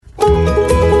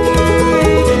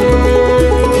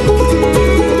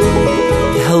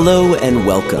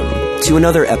to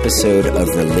another episode of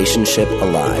Relationship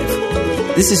Alive.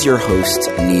 This is your host,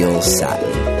 Neil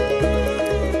Satin.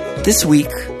 This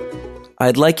week,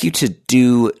 I'd like you to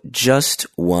do just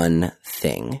one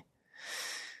thing.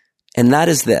 And that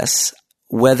is this.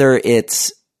 Whether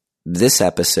it's this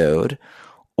episode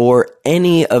or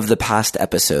any of the past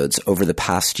episodes over the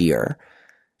past year,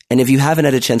 and if you haven't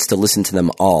had a chance to listen to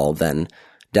them all, then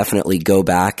definitely go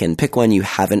back and pick one you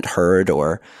haven't heard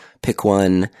or pick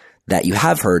one that you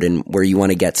have heard and where you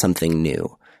want to get something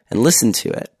new and listen to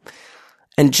it.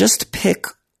 And just pick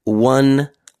one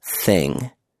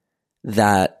thing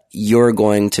that you're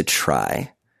going to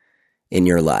try in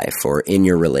your life or in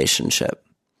your relationship.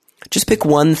 Just pick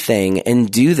one thing and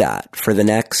do that for the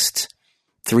next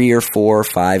 3 or 4 or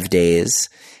 5 days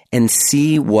and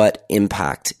see what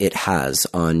impact it has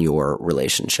on your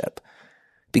relationship.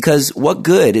 Because what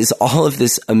good is all of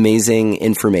this amazing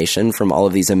information from all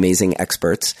of these amazing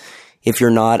experts if you're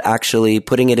not actually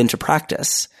putting it into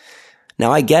practice?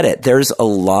 Now, I get it. There's a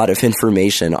lot of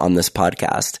information on this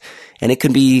podcast, and it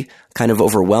can be kind of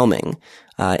overwhelming.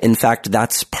 In fact,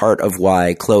 that's part of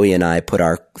why Chloe and I put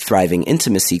our Thriving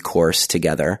Intimacy course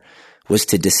together, was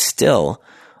to distill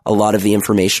a lot of the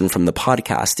information from the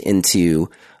podcast into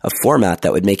a format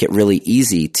that would make it really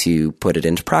easy to put it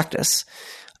into practice.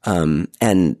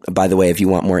 And by the way, if you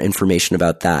want more information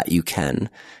about that, you can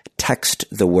text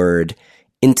the word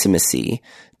intimacy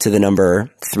to the number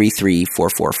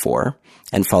 33444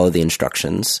 and follow the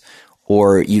instructions.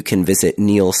 Or you can visit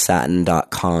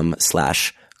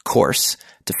neilsatin.com/course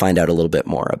to find out a little bit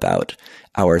more about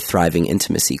our Thriving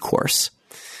Intimacy course.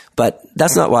 But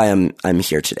that's not why I'm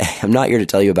here today. I'm not here to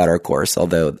tell you about our course,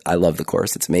 although I love the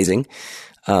course. It's amazing.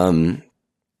 And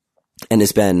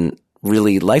it's been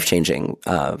really life-changing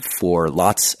for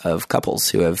lots of couples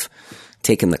who have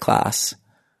taken the class.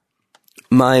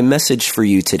 My message for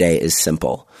you today is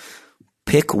simple.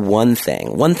 Pick one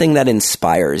thing that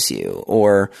inspires you,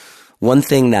 or one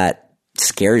thing that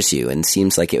scares you and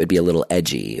seems like it would be a little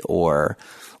edgy, or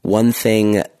one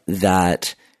thing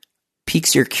that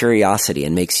piques your curiosity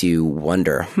and makes you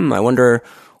wonder, I wonder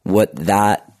what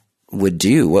that would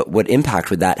do. What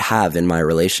impact would that have in my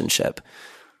relationship?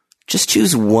 Just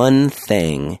choose one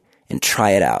thing and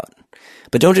try it out.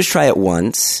 But don't just try it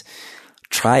once.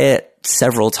 Try it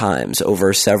several times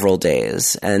over several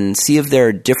days and see if there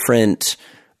are different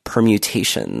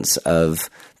permutations of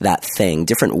that thing,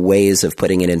 different ways of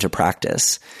putting it into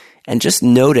practice. And just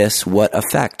notice what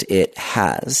effect it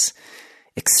has.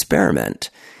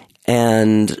 Experiment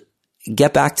and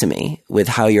get back to me with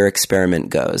how your experiment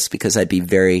goes, because I'd be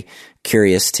very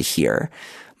curious to hear.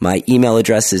 My email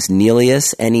address is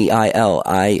Neilius, Neilius,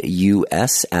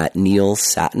 at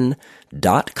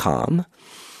neilsatin.com.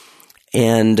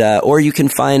 And, or you can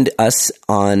find us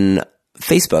on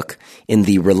Facebook in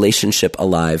the Relationship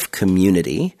Alive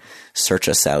community. Search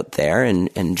us out there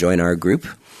and join our group.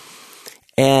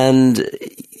 And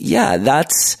yeah,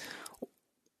 that's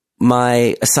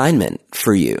my assignment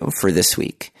for you for this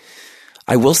week.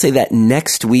 I will say that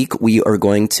next week we are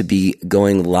going to be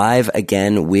going live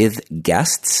again with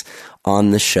guests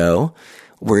on the show.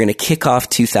 We're going to kick off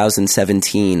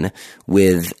 2017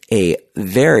 with a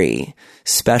very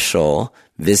special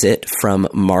visit from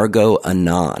Margot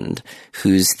Anand,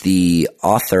 who's the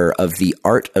author of The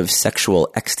Art of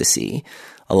Sexual Ecstasy,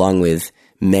 along with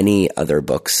many other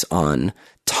books on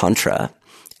Tantra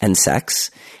and sex.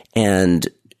 And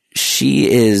she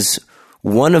is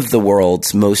one of the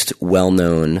world's most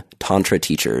well-known Tantra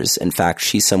teachers. In fact,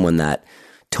 she's someone that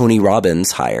Tony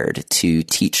Robbins hired to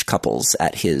teach couples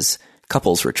at his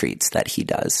couples retreats that he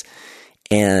does.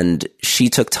 And she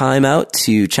took time out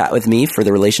to chat with me for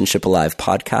the Relationship Alive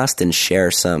podcast and share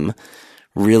some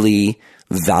really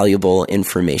valuable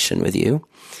information with you.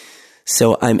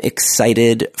 So I'm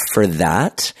excited for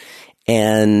that.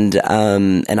 And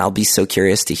I'll be so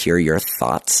curious to hear your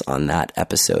thoughts on that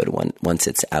episode once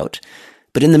it's out.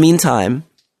 But in the meantime,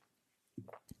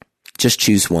 just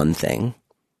choose one thing,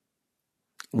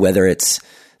 whether it's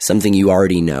something you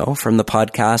already know from the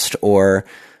podcast or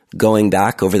going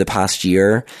back over the past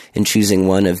year and choosing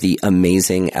one of the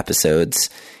amazing episodes.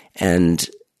 And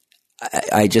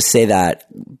I just say that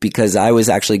because I was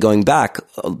actually going back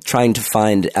trying to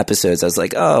find episodes. I was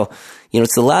like,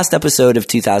 it's the last episode of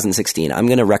 2016. I'm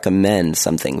going to recommend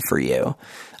something for you.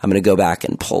 I'm going to go back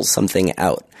and pull something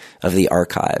out of the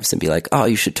archives and be like,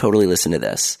 you should totally listen to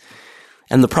this.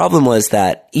 And the problem was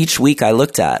that each week I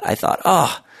looked at, I thought,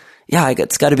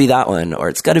 it's got to be that one, or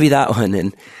it's got to be that one.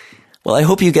 And well, I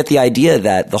hope you get the idea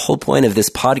that the whole point of this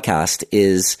podcast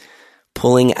is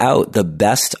pulling out the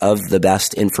best of the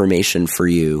best information for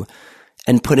you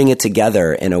and putting it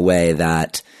together in a way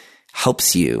that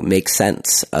helps you make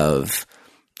sense of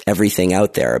everything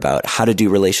out there about how to do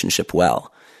relationship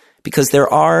well. Because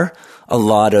there are a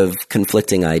lot of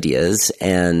conflicting ideas,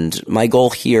 and my goal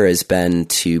here has been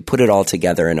to put it all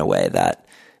together in a way that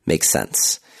makes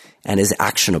sense and is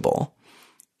actionable.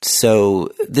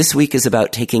 So this week is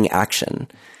about taking action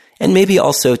and maybe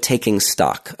also taking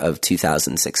stock of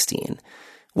 2016.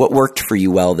 What worked for you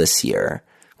well this year?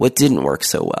 What didn't work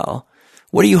so well?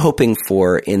 What are you hoping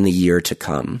for in the year to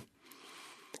come?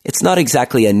 It's not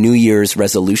exactly a New Year's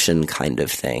resolution kind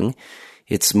of thing.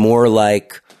 It's more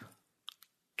like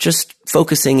just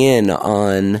focusing in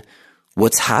on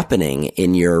what's happening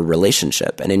in your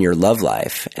relationship and in your love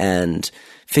life and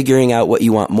figuring out what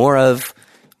you want more of,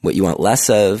 what you want less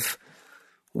of,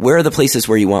 where are the places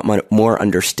where you want more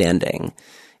understanding,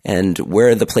 and where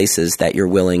are the places that you're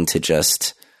willing to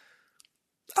just,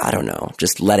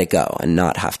 just let it go and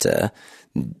not have to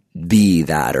be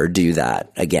that or do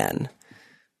that again.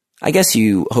 I guess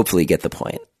you hopefully get the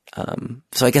point.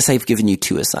 So I guess I've given you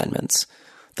 2 assignments.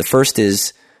 The first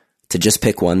is to just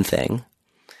pick one thing.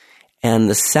 And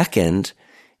the second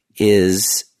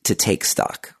is to take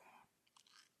stock.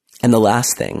 And the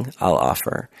last thing I'll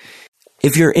offer,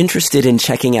 if you're interested in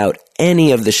checking out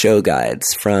any of the show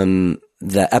guides from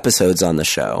the episodes on the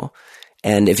show,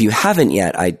 and if you haven't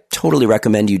yet, I totally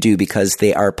recommend you do because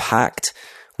they are packed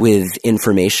with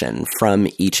information from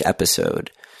each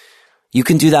episode. You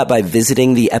can do that by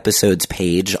visiting the episodes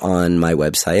page on my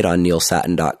website on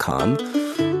neilsattin.com.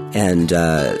 And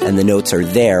the notes are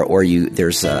there, or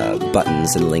there's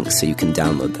buttons and links so you can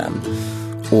download them.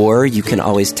 Or you can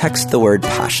always text the word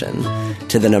passion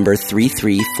to the number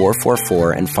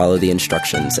 33444 and follow the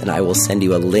instructions, and I will send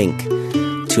you a link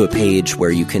to a page where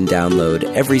you can download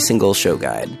every single show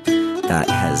guide that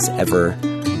has ever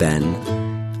been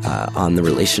on the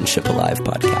Relationship Alive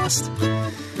podcast.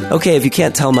 Okay, if you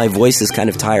can't tell, my voice is kind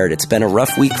of tired. It's been a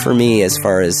rough week for me as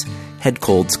far as head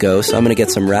colds go, so I'm going to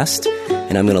get some rest,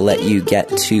 and I'm going to let you get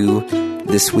to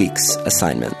this week's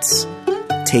assignments.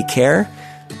 Take care.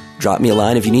 Drop me a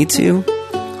line if you need to.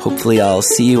 Hopefully I'll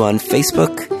see you on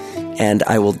Facebook, and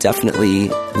I will definitely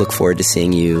look forward to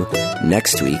seeing you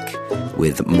next week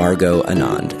with Margot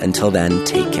Anand. Until then,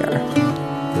 take care.